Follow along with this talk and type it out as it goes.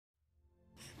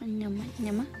Nyama,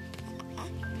 nyama.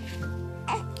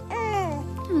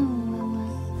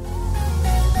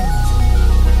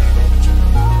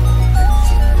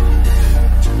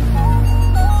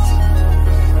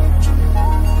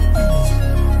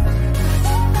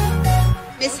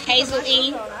 Miss Hazel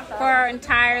E for her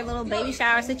entire little baby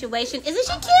shower situation. Isn't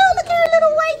she cute? Look at her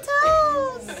little white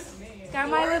toes. Got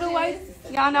my little white.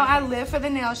 Y'all know I live for the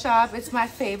nail shop. It's my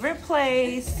favorite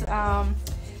place.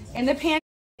 In the pandemic,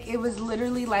 it was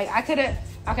literally like I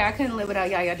couldn't live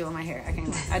without Yaya doing my hair. I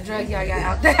can't. I drug Yaya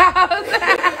out the house.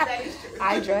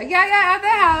 I drug Yaya out the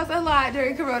house a lot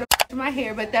during Corona for my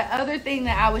hair. But the other thing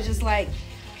that I was just like,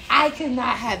 I could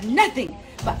not have nothing,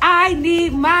 but I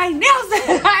need my nails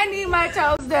done. I need my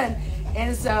toes done.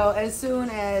 And so as soon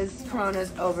as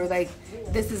Corona's over, like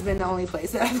this has been the only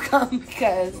place that I've come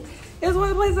because it's one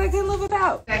of the places I couldn't live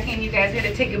without. I came, you guys, we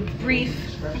had to take a brief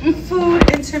food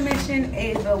intermission.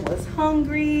 Ava was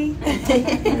hungry.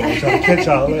 Catch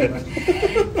y'all later.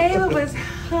 Ava was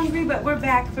hungry, but we're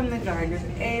back from the garden.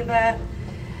 Ava,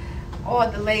 all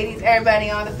the ladies, everybody,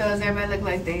 all the fellas, everybody look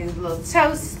like they a little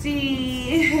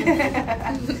toasty.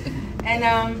 And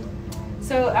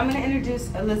so I'm gonna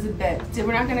introduce Elizabeth.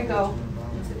 We're not gonna go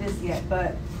into this yet,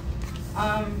 but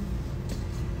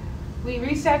we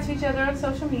reached out to each other on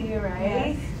social media,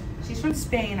 right? Yes. She's from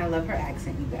Spain. I love her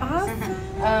accent, you guys.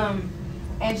 Awesome.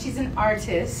 And she's an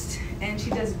artist, and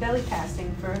she does belly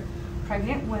casting for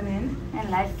pregnant women. And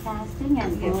life casting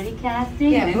and booty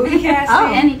casting. Yeah, booty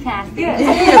casting. Any casting.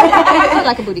 Yeah.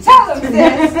 Like a booty casting.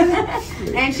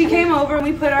 And she came over, and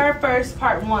we put our first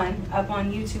part 1 up on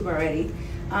YouTube already.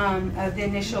 Of the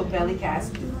initial belly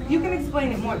cast. You can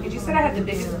explain it more because you said I had the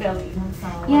biggest belly.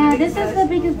 Yeah, this is the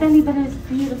biggest belly, but it's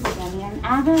beautiful belly. And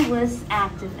Ava was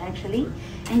active actually,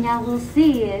 and y'all will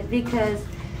see it because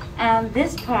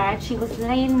this part she was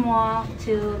laying more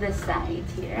to the side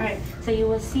here. Right. So you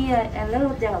will see a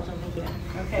little delt over here.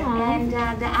 Okay. And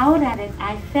the out at it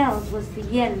I felt was the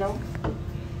yellow,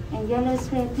 and yellow is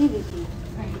creativity.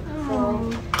 Right. So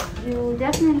you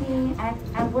definitely,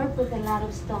 I work with a lot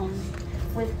of stones.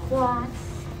 With quartz,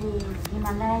 with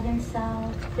Himalayan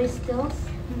salt, crystals,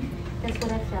 that's what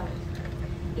I felt.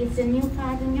 It's a new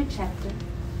part in your chapter.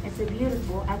 It's a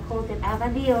beautiful, I called it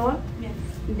Avadior. Yes.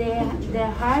 The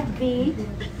heartbeat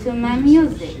to my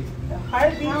music. The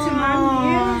heartbeat to my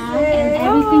music. And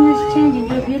everything is changing.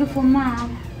 You're a beautiful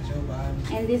mom.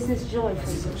 And this is joy for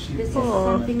you. This is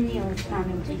something new is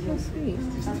coming to you.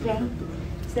 Okay?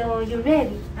 So you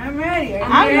ready? I'm ready.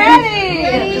 I'm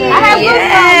ready. I have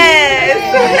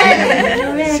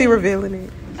yes. She revealing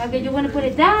it. Okay, you want to put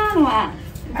it down or up?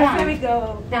 Down. Here we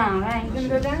go. Down, right? You gonna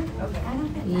go down? Okay.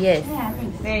 Yes. Yeah, I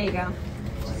think so. There you go.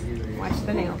 Watch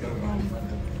the nail.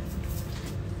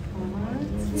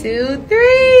 1, 2,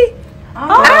 3.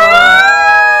 Oh!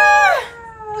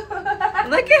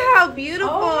 Look at how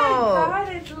beautiful. Oh my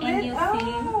God, it's lit. And you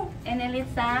see, and then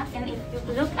it's up, and if you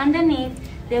look underneath,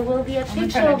 there will be a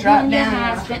picture of you drop and your down.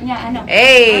 husband. Yeah, I know.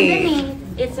 Hey. Underneath,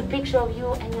 it's a picture of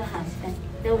you and your husband.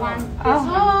 The one. This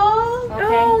Oh, one.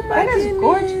 Okay. That is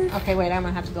gorgeous. Okay, wait, I'm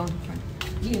gonna have to go in front.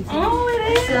 Oh, it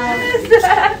is.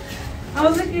 Oh,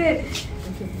 look at it.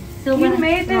 So You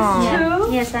made this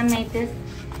too? Yes, I made this.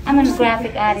 I'm a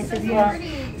graphic artist as well.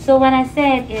 So what I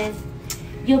said is,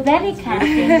 your belly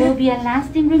casting will be a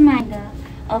lasting reminder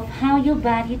of how your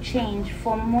body changed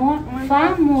for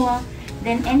far more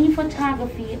than any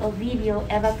photography or video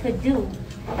ever could do.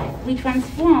 We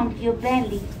transformed your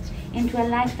belly into a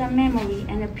lifetime memory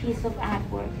and a piece of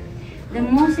artwork. The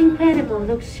most incredible,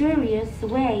 luxurious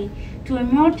way to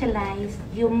immortalize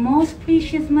your most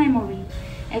precious memory.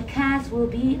 A cast will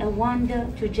be a wonder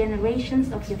to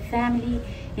generations of your family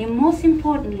and most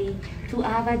importantly to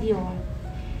Avadior.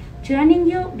 Turning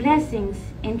your blessings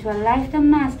into a lifetime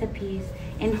masterpiece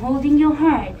and holding your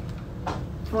heart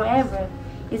forever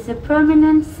is a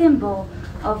permanent symbol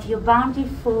of your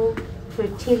bountiful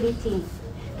fertility,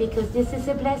 because this is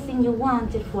a blessing you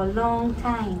wanted for a long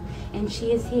time, and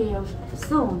she is here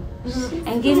soon.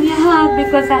 And give me a hug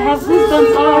because I have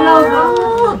goosebumps all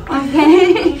over.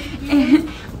 Okay?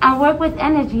 I work with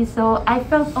energy, so I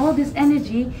felt all this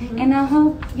energy, and I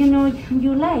hope you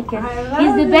like it.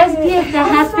 It's the best gift a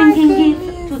husband can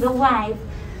give to the wife,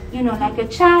 like a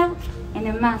child and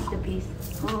a masterpiece.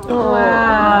 Oh.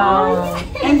 Wow.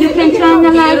 And you can turn the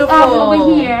light up over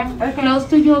here, close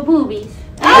to your boobies.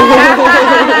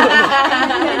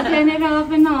 Turn it off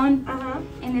and on,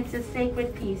 and it's a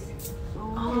sacred piece.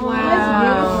 Oh,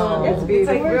 wow. That's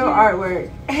beautiful. It's like real artwork.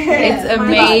 It's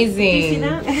amazing.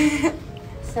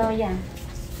 So yeah.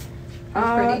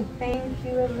 Oh, thank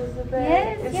you, Elizabeth.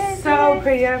 Yes, it's yes, so yes.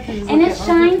 pretty. And it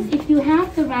shines. If you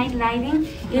have the right lighting,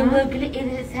 it will.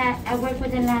 I work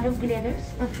with a lot of glitters,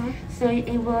 so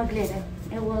it will glitter.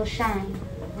 It will shine.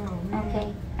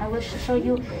 Okay, I will show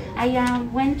you. I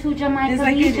went to Jamaica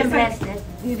Beach and blessed it.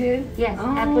 You did? Yes,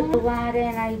 I put the water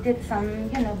and I did some,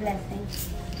 blessing.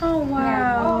 Oh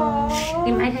wow! Yeah.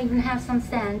 It might even have some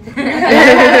sand,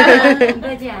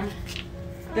 but yeah.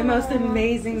 The most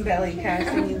amazing belly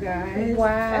casting, you guys.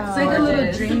 Wow. It's like a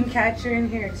little dream catcher in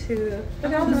here too.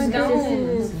 Look at all the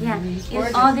stones. Yeah.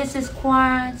 All this is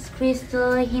quartz,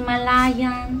 crystal,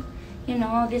 Himalayan.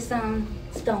 All these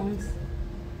stones.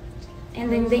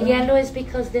 And then the yellow is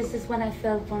because this is what I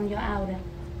felt from your aura.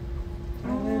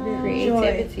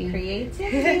 Creativity.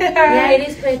 Yeah, it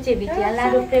is creativity. A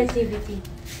lot of creativity.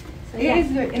 So, It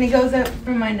is good, and it goes up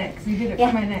from my neck. So you did it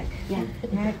from my neck. Yeah.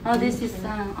 Oh, this is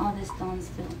all the stones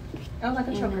too. Oh, like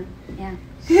a choker. Yeah.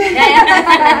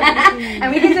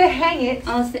 And we get to hang it.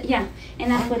 Also, yeah,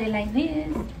 and I put it like this.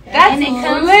 That's and it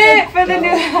comes lit for the new.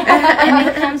 and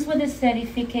it comes with a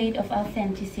certificate of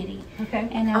authenticity. Okay.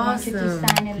 And I want you to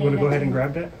sign it. You want to go ahead and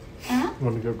grab that? Huh? You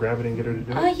want me to go grab it and get her to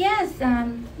do it? Oh yes.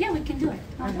 Yeah, we can do it.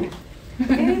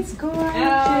 It's gorgeous.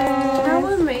 How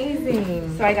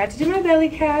amazing. So I got to do my belly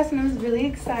cast, and I was really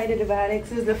excited about it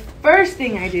because it was the first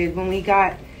thing I did when we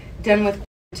got done with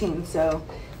quarantine. So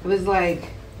it was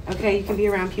like, okay, you can be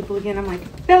around people again. I'm like,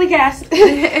 belly cast.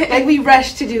 Like we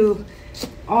rushed to do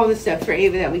all the stuff for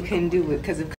Ava that we couldn't do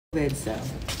because of COVID. So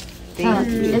thank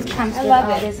you. This comes with all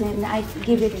this, and I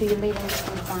give it to you later. You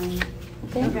can sign.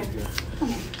 Okay. Okay.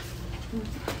 Come on.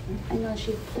 I know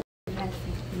she's.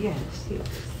 Yes, yes.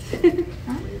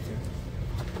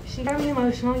 She got me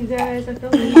emotional, you guys. I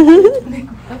feel me.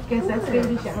 Guess that's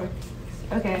baby shower.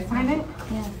 Okay, sign it.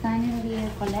 Yeah, sign it with a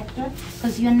collector,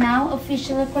 because you're now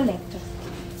officially a collector.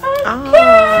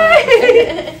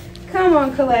 Okay. Come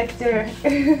on, collector.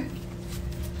 Okay.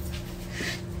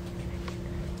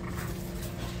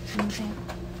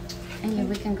 And yeah,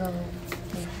 we can go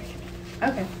there.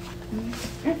 Okay.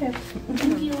 Okay.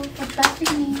 Thank you for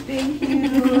trusting me. Thank you.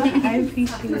 I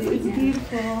appreciate it. It's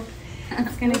beautiful.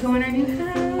 It's gonna go in our new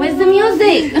house. Where's the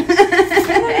music?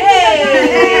 Hey,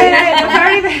 the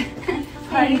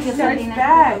party starts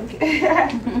back.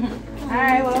 All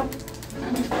right, well,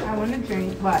 I want to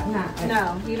drink. What?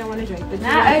 No, you don't want to drink. But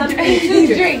Not a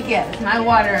drink. Yes, my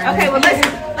water. Okay, well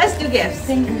let's do gifts.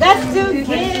 Let's do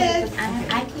gifts.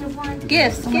 I can want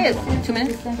Gifts. 2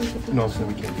 minutes. No, so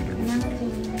we can't do that.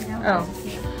 Oh.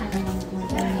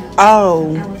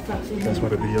 Oh. That's why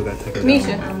the video got taken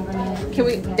Misha, down. can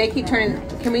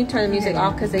we turn the music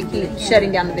off because they keep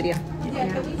shutting down the video?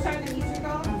 Yeah, can we turn the music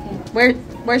off?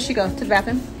 Where'd she go? To the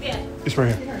bathroom? It's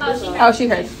right here. Oh, she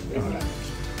heard.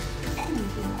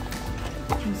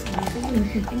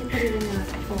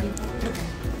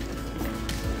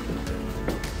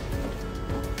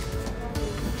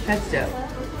 That's dope.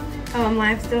 Oh, I'm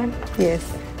live still? Yes.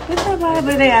 What's up, Bob?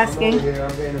 What are they asking?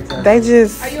 They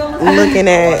just looking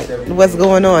at what's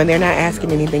going on. They're not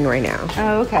asking anything right now.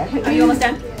 Oh, okay. Are you almost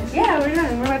done? Yeah, we're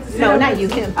done. We're about to sit No, over. not you,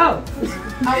 him. Oh.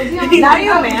 Not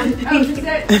you, man.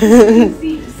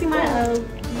 See my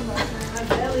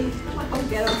belly. Oh,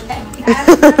 ghetto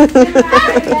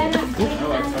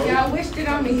Y'all wished it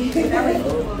on me. That was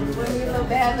when we were so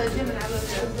bad, little Jim and I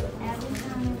looked up.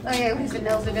 Oh yeah, his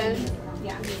nails are done.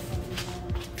 Yeah.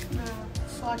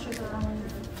 Swatches are on.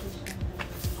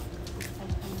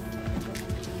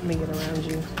 Let me get around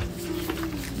you.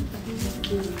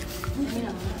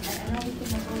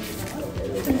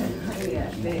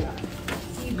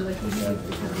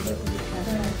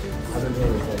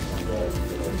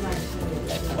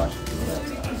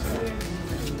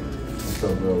 What's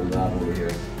up, bro? We live over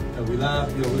here. We live,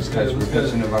 yo, what's We're good? What's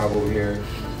catching good? the vibe over here.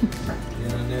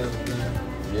 Yeah, I nailed it, man.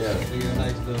 Yeah. They got a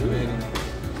nice little wedding.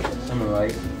 Something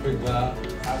like. Quick vibe.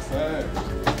 Outside.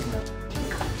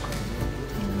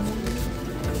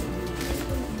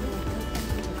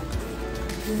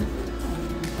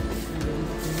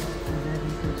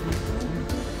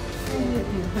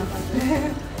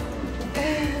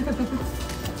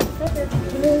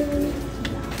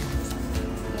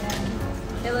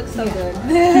 It looks so good.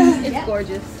 It's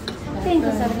gorgeous. Thank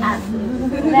you so much.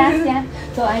 That's that.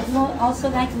 So I do also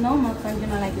like normal fun,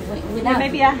 like without.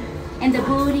 Maybe I And the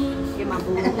booty. get my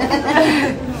booty.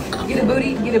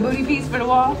 Get a booty piece for the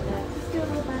wall.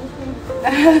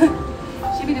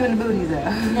 She be doing the booties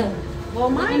though. No. Well,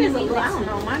 mine is a little. I don't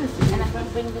know. Mine is. And I'm going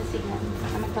to bring the signal.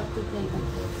 I'm going to talk to you later.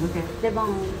 Okay. The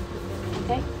bone.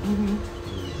 Okay?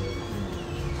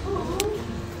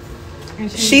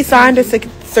 She signed a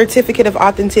certificate of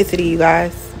authenticity, you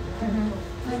guys.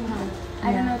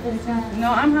 I don't know if it's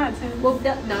I'm hot too. Well,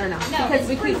 no. Because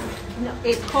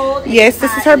it's cold. Yes,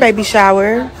 this is her baby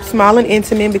shower. Small and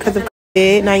intimate because of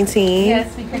COVID-19.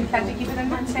 Yes, we can have to keep it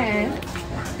under 10.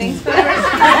 Thanks for the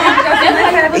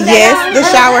Yes, the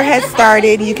shower has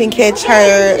started. You can catch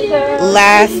her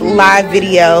last live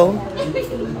video.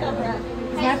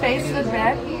 My face look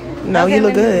bad. No, you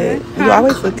look good. You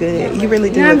always look good. You really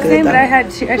do You know look what I'm saying? good, But I though.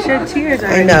 shed tears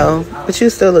already. I know, but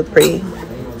you still look pretty. I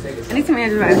need some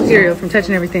antibacterial from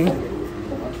touching everything.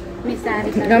 Miss Addie,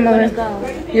 No, I'm Mother. gonna go.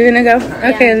 You're gonna go?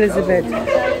 Okay, Elizabeth. Can I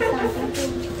tell you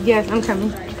something? Yes, I'm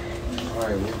coming.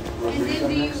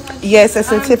 Yes, a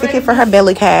certificate for her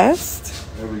belly cast.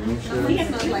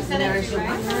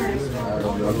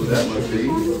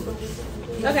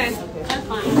 Okay.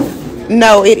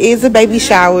 No, it is a baby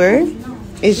shower.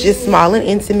 It's just small and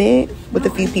intimate with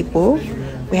a few people.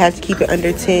 We have to keep it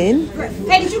under 10.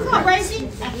 Hey, did you call Gracie?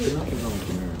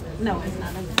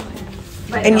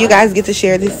 And you guys get to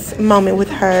share this moment with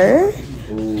her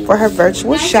for her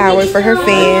virtual shower for her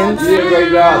fans. You did a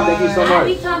great job. Thank you so I'll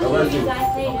be much. talking to you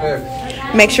guys later.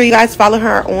 Make sure you guys follow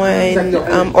her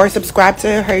on or subscribe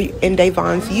to her and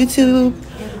Davon's YouTube,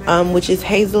 which is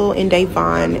Hazel and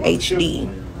Davon HD.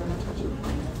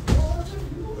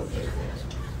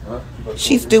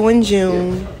 She's due in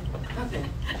June.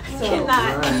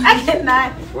 I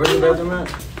cannot. Where's the bedroom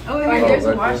at? Oh, right there's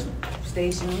a wash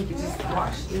station. You can just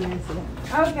wash your hands.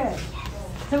 Okay.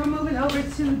 So we're moving over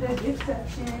to the gift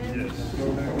section.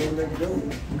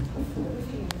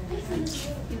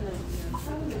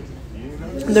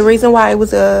 The reason why it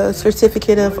was a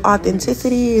certificate of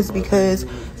authenticity is because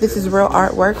this is real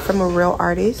artwork from a real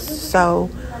artist. So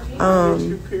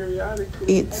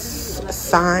it's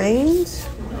signed.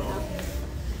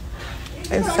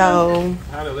 And so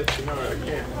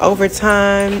over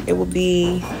time, it will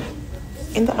be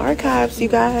in the archives, you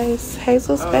guys.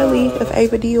 Hazel's belly of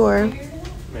Ava Dior.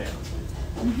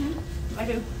 I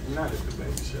do. Not at the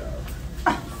baby shower.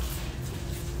 Not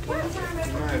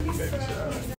at the baby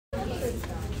shower.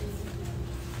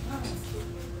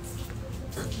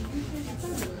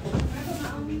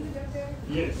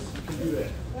 Yes, you can do that.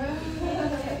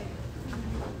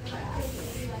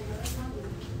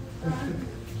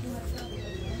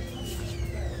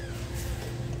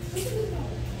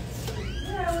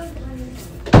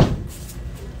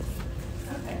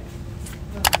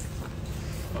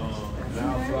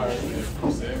 Now sorry,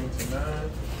 from 7 to 9.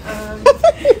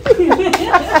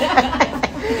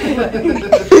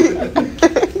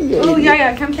 Oh,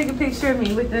 yeah, come take a picture of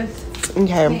me with this Okay.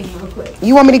 thing real quick.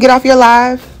 You want me to get off your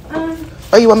live?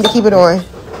 Or you want me to keep it on? Let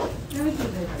me do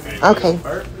this. Okay.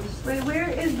 Wait,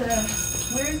 where's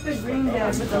the green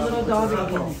bag with the little dog in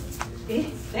it?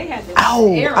 They had this.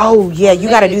 Oh, yeah, you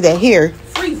got to do that. Here.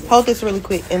 Hold this really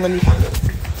quick and let me. You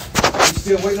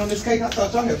still waiting on this cake? I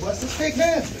thought y'all had busted this cake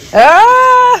down.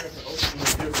 Ah!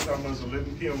 Almost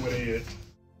 11 p.m. where they at.